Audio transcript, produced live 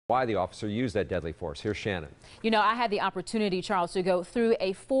why the officer used that deadly force. Here's Shannon. You know, I had the opportunity, Charles, to go through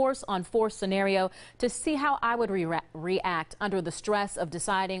a force-on-force scenario to see how I would react under the stress of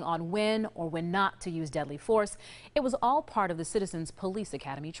deciding on when or when not to use deadly force. It was all part of the Citizens Police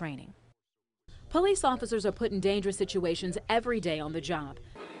Academy training. Police officers are put in dangerous situations every day on the job.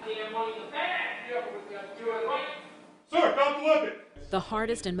 Sir, drop the weapon. The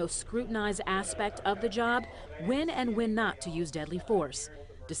hardest and most scrutinized aspect of the job, when and when not to use deadly force.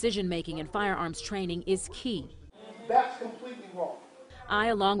 Decision-making in firearms training is key. That's completely wrong. I,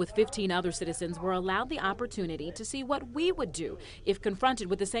 along with 15 other citizens, were allowed the opportunity to see what we would do if confronted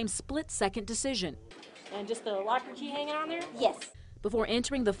with the same split-second decision. And just the locker key hanging on there? Yes. Before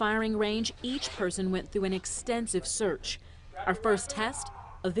entering the firing range, each person went through an extensive search. Our first test,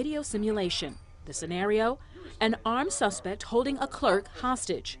 a video simulation. The scenario, an armed suspect holding a clerk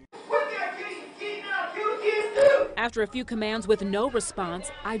hostage. After a few commands with no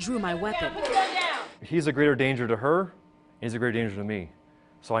response, I drew my weapon. He's a greater danger to her, he's a greater danger to me.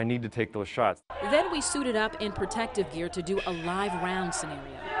 So I need to take those shots. Then we suited up in protective gear to do a live round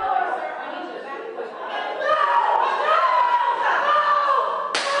scenario.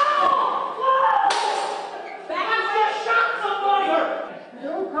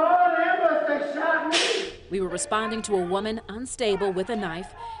 We were responding to a woman unstable with a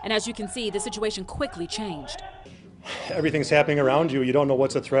knife, and as you can see, the situation quickly changed. Everything's happening around you. You don't know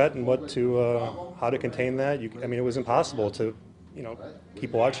what's a threat and what to, how to contain that. I mean, it was impossible to,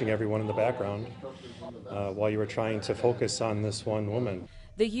 keep watching everyone in the background while you were trying to focus on this one woman.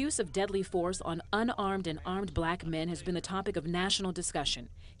 The use of deadly force on unarmed and armed black men has been the topic of national discussion.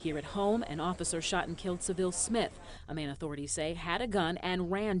 Here at home, an officer shot and killed Seville Smith, a man authorities say had a gun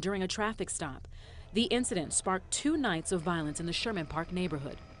and ran during a traffic stop. The incident sparked 2 nights of violence in the Sherman Park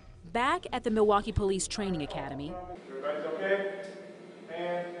neighborhood. Back at the Milwaukee Police Training Academy, Everybody's okay?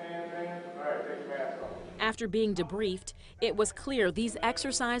 And. All right, take your mask off. After being debriefed, it was clear these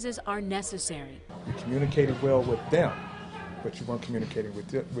exercises are necessary. You communicated well with them, but you weren't communicating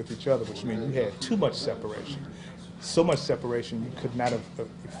with each other, which means you had too much separation. So much separation you could not have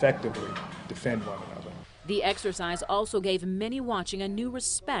effectively defend one another. The exercise also gave many watching a new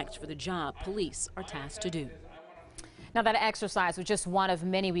respect for the job police are tasked to do. Now, that exercise was just one of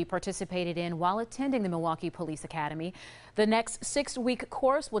many we participated in while attending the Milwaukee Police Academy. The next 6-week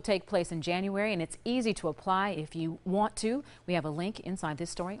course will take place in January, and it's easy to apply if you want to. We have a link inside this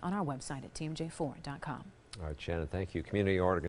story on our website at tmj4.com. All right, Shannon, thank you. Community Oregon.